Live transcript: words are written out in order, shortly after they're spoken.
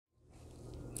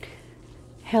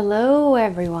Hello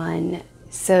everyone.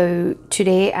 So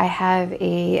today I have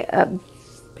a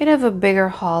bit of a bigger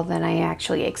haul than I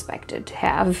actually expected to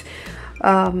have.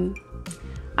 I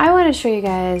want to show you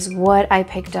guys what I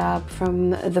picked up from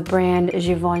the brand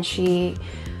Givenchy.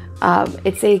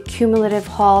 It's a cumulative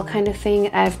haul kind of thing.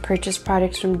 I've purchased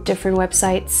products from different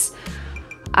websites.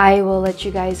 I will let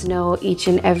you guys know each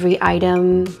and every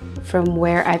item from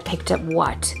where I picked up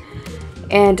what.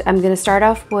 And I'm gonna start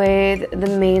off with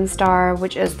the main star,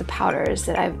 which is the powders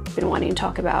that I've been wanting to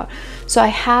talk about. So I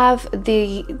have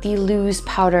the loose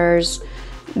powders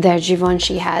that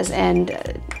Givenchy has,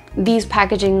 and these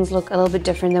packagings look a little bit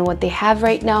different than what they have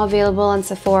right now available on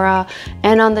Sephora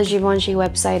and on the Givenchy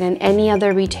website and any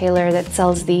other retailer that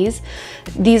sells these.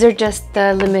 These are just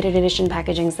the limited edition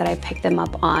packagings that I picked them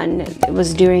up on. It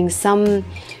was during some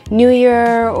New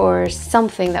Year or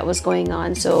something that was going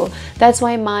on, so that's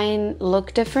why mine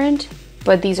look different,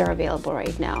 but these are available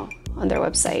right now on their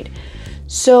website.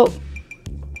 So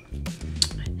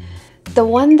the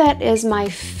one that is my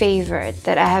favorite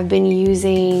that I have been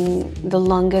using the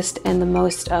longest and the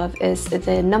most of is the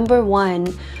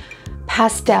 #1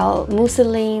 pastel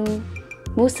Mousseline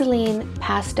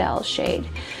Pastel shade.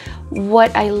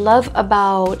 What I love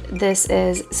about this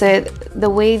is, so the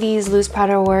way these loose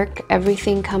powder work,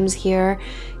 everything comes here.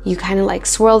 You kind of like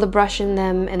swirl the brush in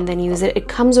them and then use it. It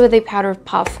comes with a powder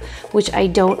puff, which I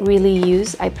don't really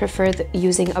use. I prefer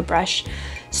using a brush.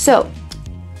 So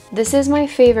this is my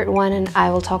favorite one, and I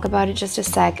will talk about it just a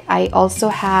sec. I also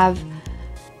have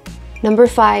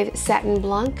 #5 Satin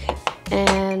Blanc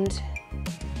and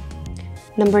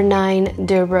 #9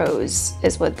 de Rose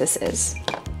is what this is.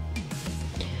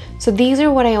 So these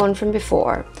are what I own from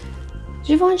before.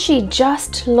 Givenchy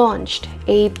just launched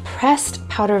a pressed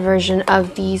powder version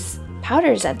of these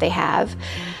powders that they have.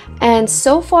 And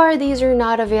so far, these are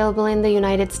not available in the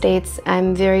United States.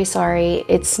 I'm very sorry,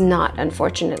 it's not,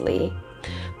 unfortunately.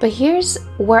 But here's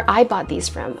where I bought these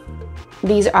from.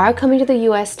 These are coming to the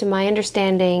US, to my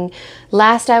understanding.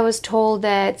 Last I was told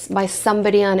that by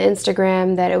somebody on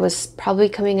Instagram that it was probably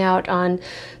coming out on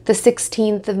the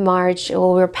 16th of March.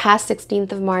 Well, we're past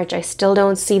 16th of March. I still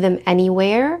don't see them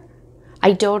anywhere.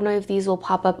 I don't know if these will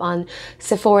pop up on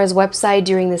Sephora's website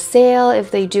during the sale. If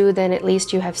they do, then at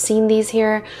least you have seen these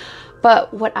here.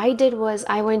 But what I did was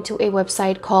I went to a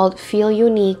website called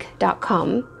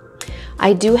feelunique.com.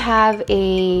 I do have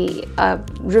a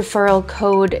referral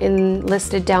code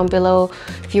listed down below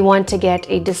if you want to get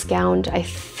a discount. I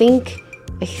think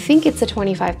it's a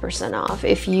 25% off.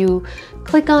 If you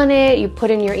click on it, you put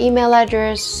in your email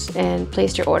address and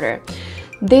place your order.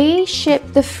 They ship,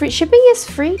 shipping is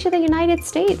free to the United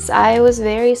States. I was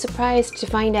very surprised to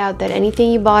find out that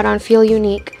anything you bought on Feel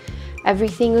Unique,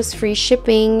 everything was free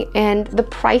shipping, and the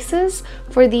prices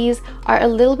for these are a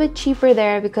little bit cheaper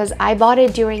there because I bought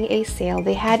it during a sale.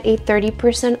 They had a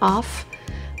 30% off,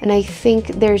 and I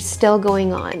think they're still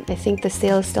going on. I think the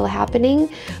sale is still happening,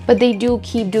 but they do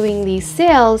keep doing these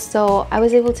sales, so I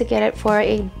was able to get it for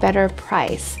a better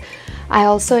price. I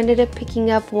also ended up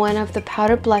picking up one of the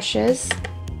powder blushes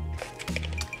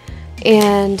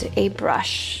and a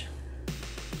brush.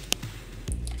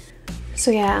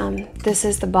 So yeah, this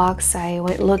is the box. I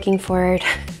went looking for it.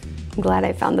 I'm glad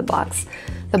I found the box.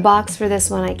 The box for this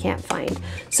one I can't find.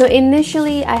 So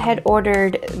initially I had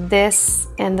ordered this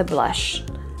and the blush.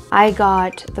 I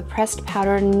got the pressed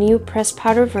powder, new pressed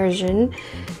powder version.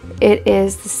 It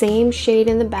is the same shade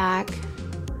in the back,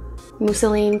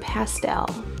 Mousseline Pastel,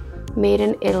 made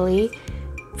in Italy.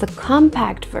 The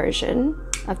compact version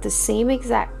of the same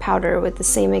exact powder with the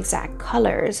same exact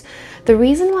colors. The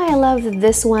reason why I love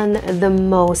this one the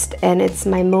most, and it's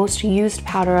my most used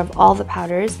powder of all the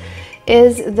powders,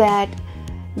 is that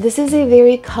this is a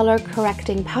very color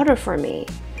correcting powder for me.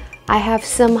 I have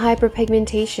some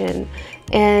hyperpigmentation,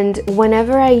 and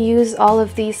whenever I use all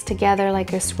of these together,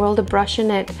 like I swirled a brush in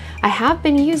it, I have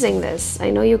been using this. I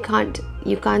know you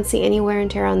can't see any wear and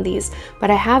tear on these,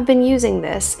 but I have been using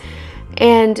this,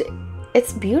 and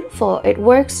it's beautiful. It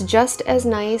works just as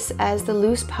nice as the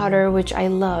loose powder, which I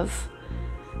love.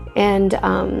 And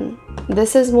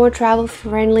this is more travel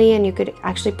friendly, and you could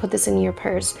actually put this in your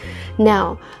purse.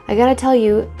 Now, I gotta tell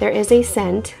you, there is a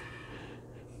scent,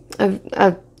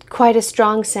 quite a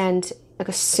strong scent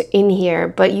in here,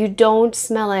 but you don't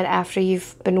smell it after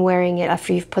you've been wearing it.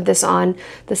 After you've put this on,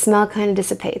 the smell kind of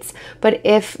dissipates. But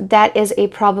if that is a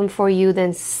problem for you,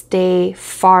 then stay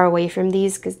far away from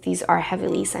these, because these are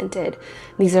heavily scented.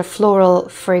 These are floral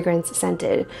fragrance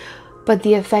scented, but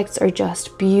the effects are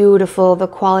just beautiful. The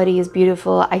quality is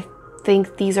beautiful. I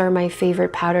think these are my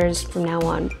favorite powders from now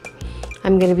on.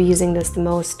 I'm going to be using this the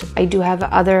most. I do have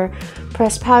other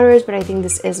pressed powders, but I think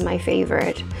this is my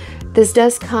favorite. This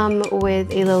does come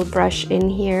with a little brush in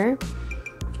here,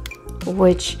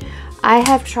 which I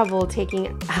have trouble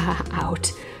taking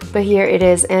out, but here it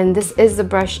is. And this is the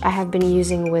brush I have been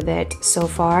using with it so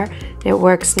far. It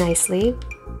works nicely.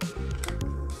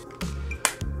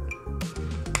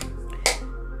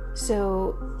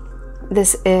 So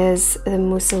this is the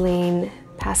Mousseline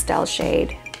Pastel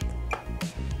shade.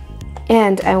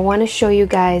 And I want to show you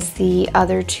guys the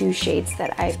other two shades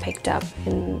that I picked up,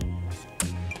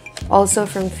 also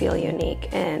from Feel Unique.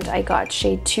 And I got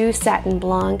shade 2 Satin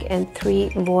Blanc and 3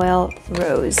 Voile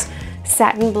Rose.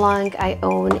 Satin Blanc I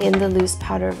own in the loose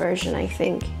powder version, I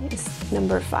think. It's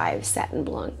number 5 Satin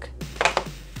Blanc.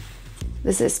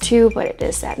 This is 2, but it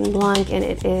is Satin Blanc, and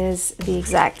it is the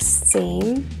exact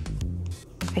same,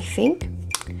 I think.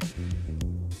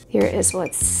 Here is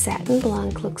what Satin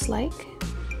Blanc looks like.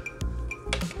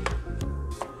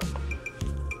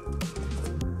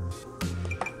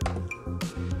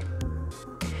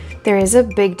 There is a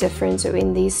big difference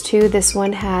between these two. This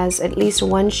one has at least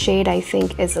one shade I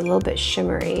think is a little bit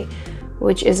shimmery,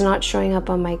 which is not showing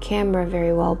up on my camera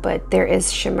very well, but there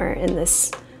is shimmer in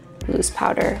this loose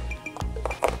powder.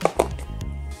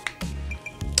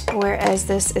 Whereas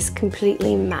this is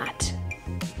completely matte.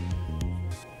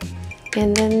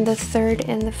 And then the third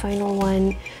and the final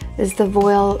one is the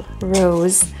Voile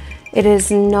Rose. It is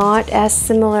not as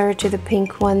similar to the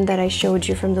pink one that I showed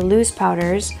you from the loose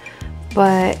powders,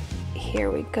 but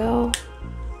here we go.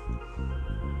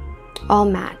 All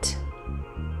matte.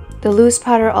 The loose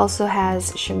powder also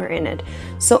has shimmer in it.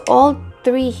 So all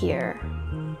three here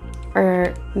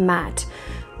are matte.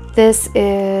 This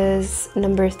is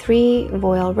number 3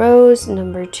 Voile Rose,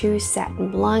 number 2 Satin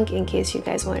Blanc, in case you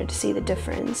guys wanted to see the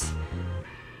difference.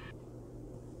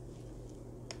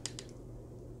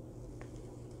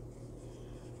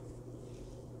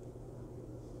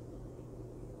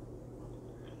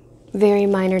 Very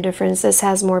minor difference. This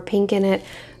has more pink in it.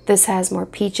 This has more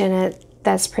peach in it.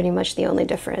 That's pretty much the only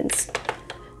difference.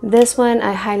 This one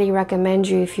I highly recommend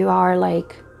you if you are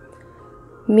like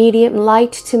medium,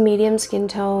 light to medium skin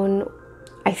tone.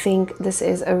 I think this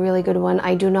is a really good one.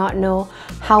 I do not know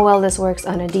how well this works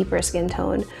on a deeper skin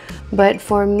tone, but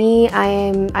for me,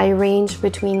 I range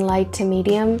between light to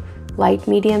medium. Light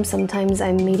medium, sometimes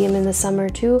I'm medium in the summer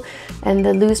too, and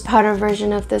the loose powder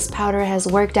version of this powder has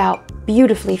worked out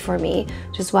beautifully for me,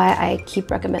 which is why I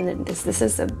keep recommending this. This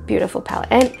is a beautiful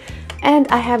palette, and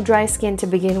I have dry skin to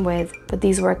begin with, but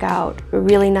these work out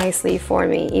really nicely for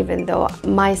me, even though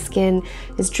my skin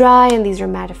is dry, and these are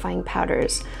mattifying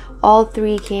powders. All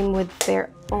three came with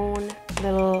their own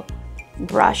little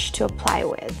brush to apply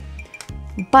with,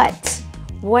 but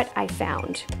what I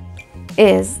found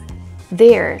is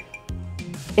there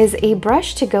is a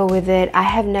brush to go with it. I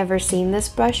have never seen this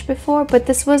brush before, but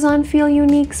this was on Feel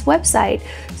Unique's website.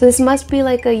 So this must be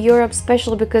like a Europe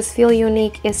special because Feel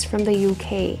Unique is from the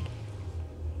UK.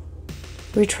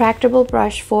 Retractable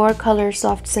brush, 4 color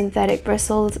soft synthetic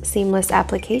bristles, seamless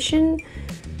application.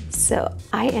 So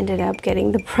I ended up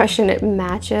getting the brush and it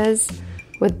matches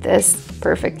with this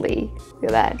perfectly.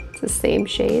 Look at that, it's the same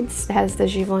shades. It has the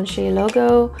Givenchy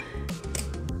logo.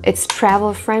 It's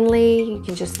travel friendly. You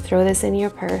can just throw this in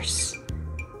your purse.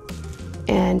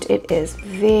 And it is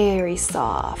very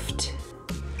soft.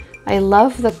 I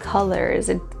love the colors.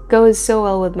 It goes so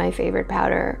well with my favorite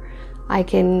powder. I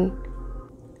can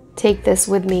take this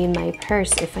with me in my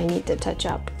purse if I need to touch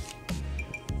up.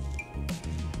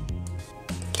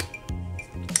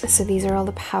 So these are all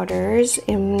the powders.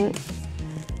 If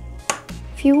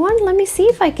you want, let me see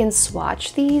if I can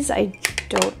swatch these. I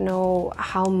don't know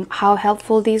how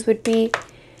helpful these would be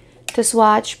to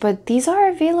swatch, but these are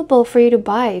available for you to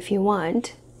buy if you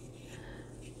want.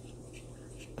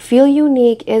 Feel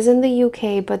Unique is in the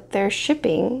UK, but their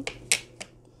shipping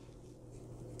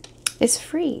is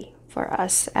free for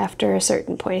us after a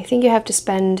certain point. I think you have to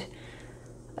spend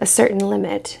a certain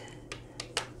limit.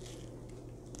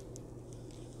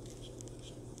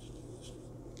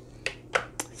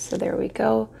 So there we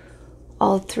go,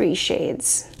 all 3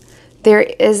 shades. There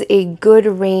is a good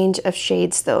range of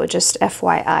shades though, just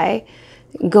FYI.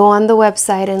 Go on the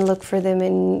website and look for them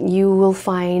and you will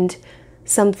find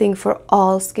something for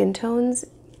all skin tones.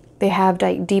 They have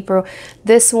like deeper,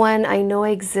 this one I know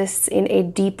exists in a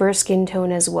deeper skin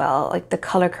tone as well, like the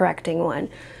color correcting one.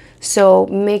 So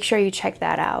make sure you check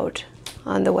that out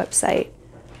on the website.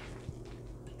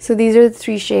 So these are the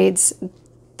 3 shades.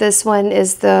 This one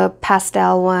is the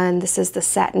pastel one, this is the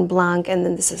Satin Blanc, and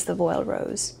then this is the Voile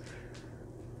Rose.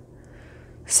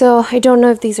 So I don't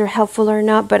know if these are helpful or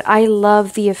not, but I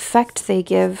love the effect they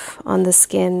give on the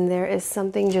skin. There is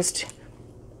something just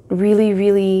really,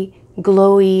 really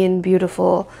glowy and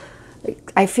beautiful.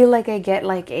 I feel like I get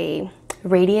like a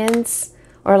radiance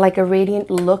or like a radiant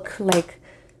look, like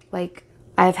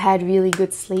I've had really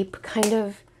good sleep kind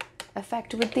of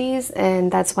effect with these,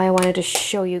 and that's why I wanted to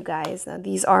show you guys. Now,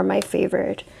 these are my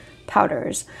favorite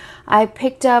powders. I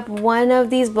picked up one of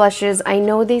these blushes. I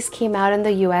know these came out in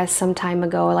the US some time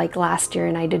ago, like last year,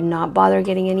 and I did not bother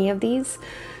getting any of these.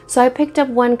 So I picked up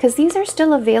one because these are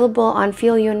still available on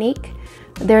Feel Unique.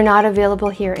 They're not available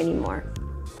here anymore.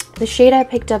 The shade I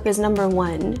picked up is number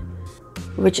 1,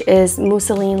 which is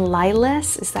Mousseline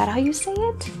Lilac. Is that how you say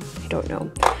it? I don't know.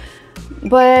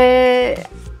 But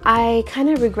I kind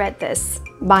of regret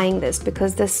buying this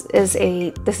because this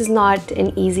is not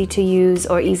an easy to use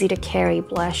or easy to carry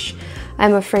blush.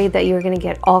 I'm afraid that you're gonna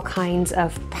get all kinds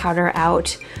of powder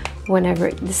out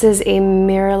whenever. This is a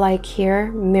mirror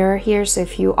here, so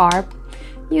if you are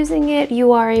using it,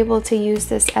 you are able to use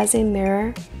this as a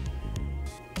mirror.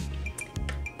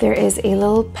 There is a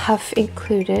little puff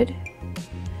included,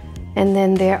 and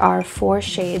then there are 4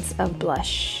 shades of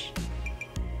blush.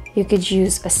 You could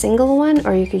use a single one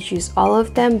or you could use all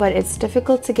of them, but it's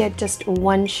difficult to get just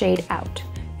one shade out,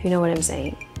 if you know what I'm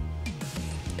saying.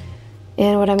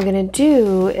 And what I'm gonna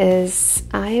do is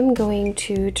I am going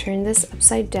to turn this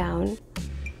upside down,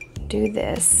 do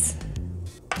this,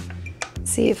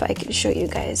 see if I can show you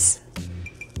guys.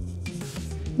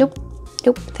 Nope,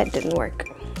 that didn't work.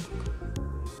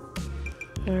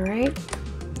 All right.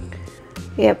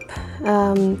 Yep,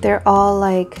 they're all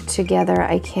like together.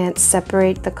 I can't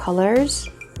separate the colors.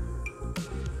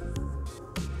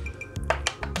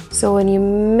 So when you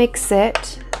mix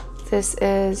it, this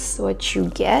is what you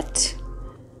get.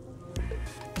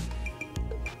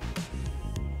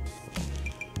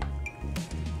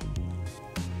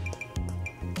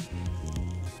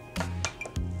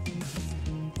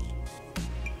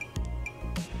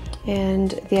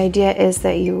 And the idea is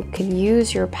that you can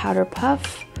use your powder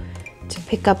puff to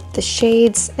pick up the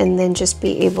shades and then just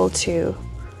be able to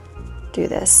do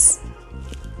this.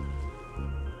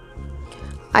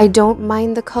 I don't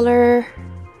mind the color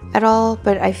at all,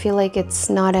 but I feel like it's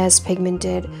not as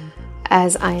pigmented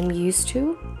as I'm used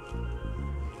to.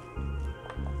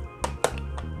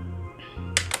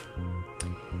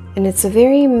 And it's a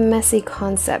very messy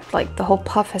concept, like the whole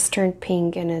puff has turned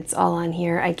pink and it's all on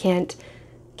here. I can't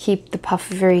keep the puff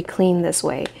very clean this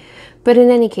way. But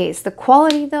in any case, the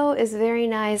quality though is very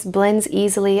nice, blends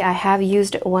easily. I have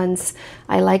used it once.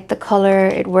 I like the color,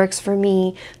 it works for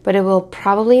me, but it will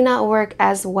probably not work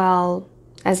as well,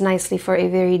 as nicely for a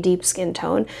very deep skin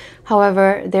tone.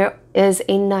 However, there is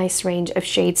a nice range of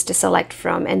shades to select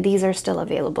from, and these are still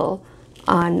available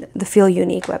on the Feel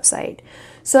Unique website.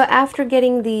 So after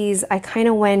getting these, I kind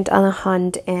of went on a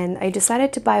hunt and I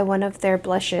decided to buy one of their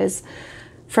blushes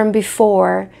from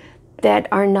before that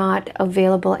are not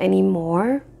available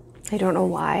anymore. I don't know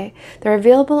why. They're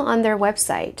available on their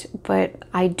website, but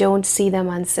I don't see them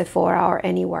on Sephora or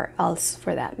anywhere else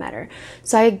for that matter.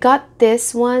 So I got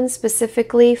this one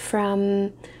specifically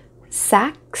from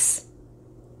Saks,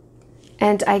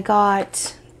 and I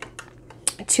got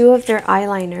 2 of their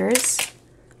eyeliners,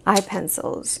 eye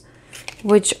pencils,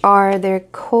 which are their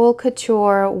Khol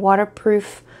Couture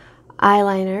waterproof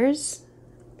eyeliners,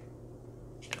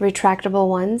 retractable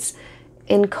ones,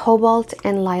 in Cobalt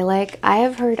and Lilac. I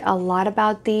have heard a lot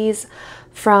about these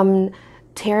from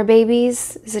Tara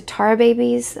Babies. Is it Tara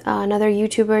Babies? Another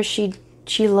YouTuber.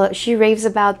 She raves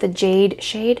about the jade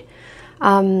shade.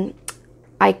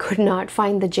 I could not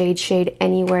find the jade shade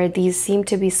anywhere. These seem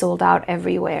to be sold out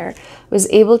everywhere. I was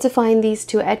able to find these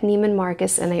 2 at Neiman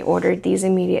Marcus and I ordered these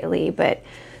immediately, but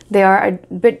they are a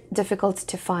bit difficult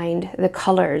to find. The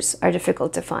colors are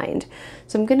difficult to find.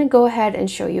 So I'm gonna go ahead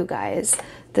and show you guys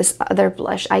this other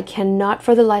blush. I cannot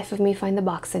for the life of me find the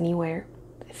box anywhere.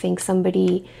 I think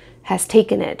somebody has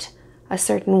taken it, a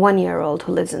certain 1-year-old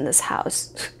who lives in this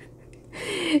house.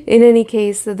 In any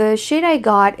case, the shade I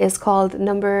got is called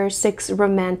number 6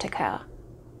 Romantica.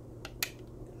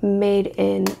 Made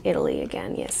in Italy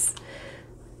again, yes.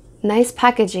 Nice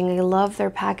packaging. I love their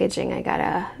packaging, I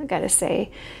gotta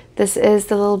say. This is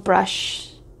the little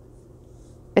brush.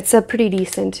 It's a pretty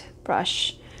decent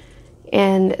brush.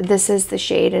 And this is the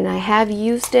shade, and I have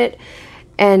used it,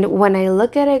 and when I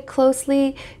look at it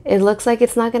closely, it looks like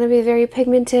it's not going to be very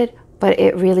pigmented, but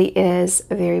it really is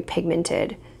very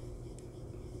pigmented.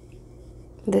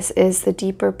 This is the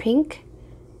deeper pink.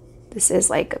 This is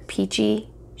like a peachy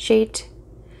shade.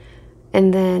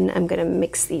 And then I'm going to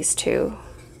mix these 2.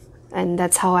 And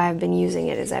that's how I've been using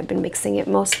it, is I've been mixing it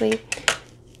mostly.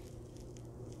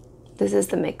 This is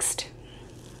the mixed.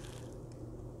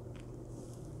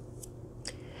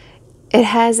 It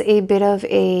has a bit of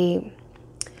a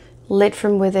lit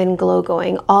from within glow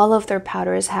going. All of their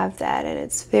powders have that, and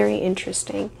it's very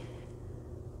interesting.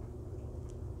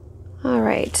 All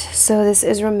right, so this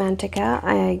is Romantica.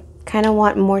 I kind of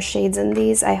want more shades in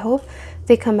these. I hope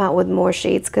they come out with more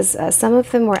shades, because some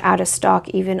of them were out of stock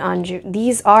even on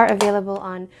these are available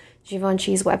on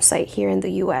Givenchy's website here in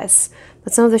the US,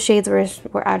 but some of the shades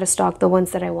were out of stock, the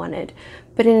ones that I wanted.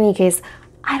 But in any case,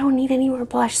 I don't need any more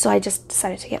blush, so I just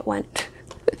decided to get one.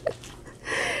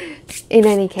 In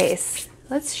any case,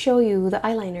 let's show you the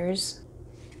eyeliners.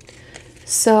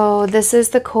 So this is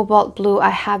the Cobalt Blue.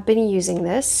 I have been using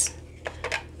this.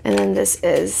 And then this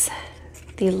is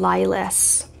the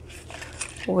LILAS,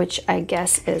 which I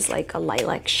guess is like a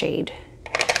lilac shade.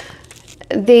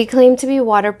 They claim to be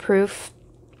waterproof,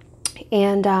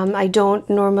 and I don't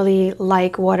normally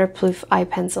like waterproof eye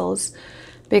pencils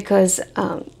because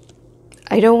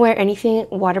I don't wear anything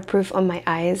waterproof on my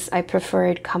eyes. I prefer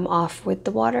it come off with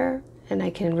the water and I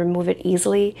can remove it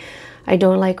easily. I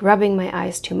don't like rubbing my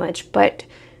eyes too much, but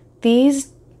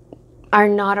these are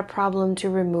not a problem to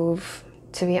remove,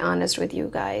 to be honest with you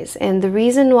guys. And the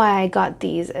reason why I got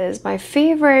these is my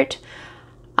favorite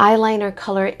eyeliner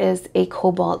color is a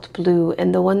cobalt blue,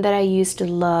 and the one that I used to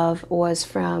love was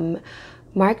from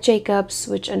Marc Jacobs,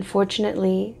 which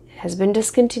unfortunately has been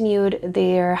discontinued.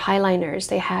 Their highliners,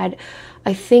 they had,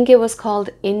 I think it was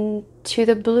called Into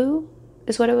the Blue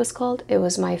is what it was called. It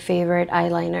was my favorite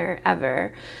eyeliner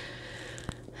ever.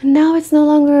 Now it's no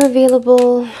longer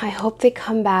available. I hope they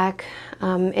come back.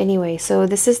 Anyway, so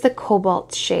this is the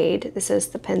cobalt shade. This is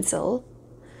the pencil.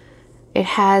 It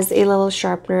has a little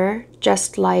sharpener,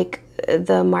 just like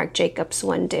the Marc Jacobs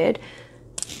one did.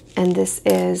 And this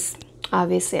is,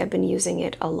 obviously I've been using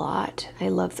it a lot. I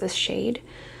love this shade.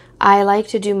 I like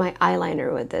to do my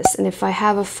eyeliner with this. And if I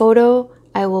have a photo,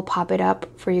 I will pop it up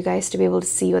for you guys to be able to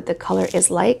see what the color is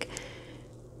like.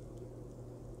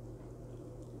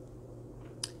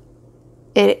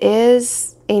 It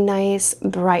is a nice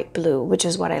bright blue, which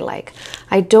is what I like.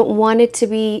 I don't want it to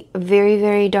be very,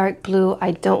 very dark blue.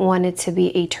 I don't want it to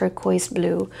be a turquoise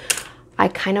blue. I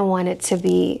kind of want it to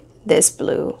be this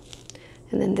blue.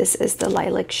 And then this is the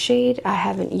lilac shade. I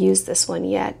haven't used this one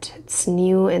yet. It's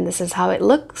new, and this is how it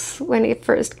looks when it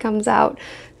first comes out.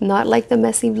 Not like the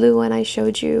messy blue one I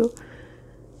showed you.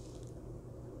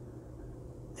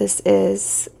 This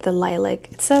is the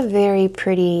lilac. It's a very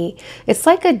pretty, it's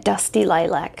like a dusty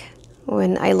lilac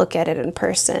when I look at it in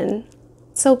person.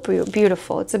 So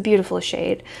beautiful. It's a beautiful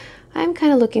shade. I'm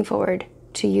kind of looking forward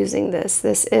to using this.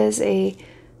 This is a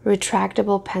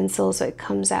retractable pencil, so it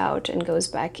comes out and goes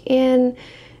back in.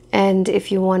 And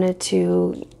if you wanted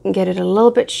to get it a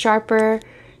little bit sharper,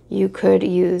 you could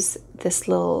use this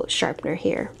little sharpener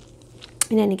here.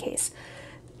 In any case,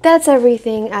 that's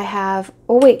everything I have.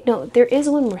 Oh wait, no, there is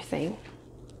one more thing.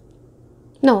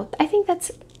 No, I think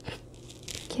that's,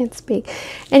 can't speak.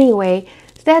 Anyway,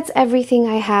 that's everything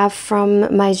I have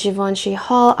from my Givenchy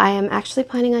haul. I am actually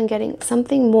planning on getting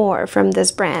something more from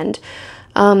this brand.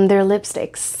 Their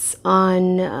lipsticks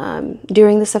on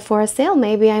during the Sephora sale.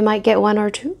 Maybe I might get one or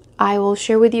two. I will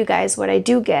share with you guys what I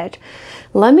do get.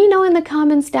 Let me know in the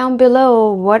comments down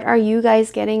below, what are you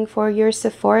guys getting for your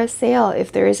Sephora sale,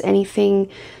 if there is anything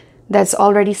that's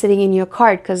already sitting in your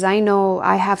cart, because I know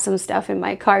I have some stuff in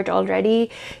my cart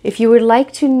already. If you would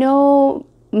like to know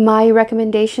my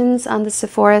recommendations on the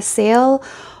Sephora sale,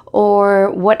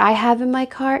 or what I have in my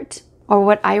cart, or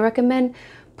what I recommend,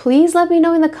 please let me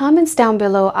know in the comments down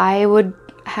below. I would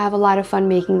have a lot of fun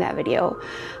making that video.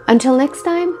 Until next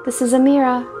time, this is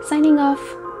Amira signing off.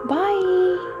 Bye!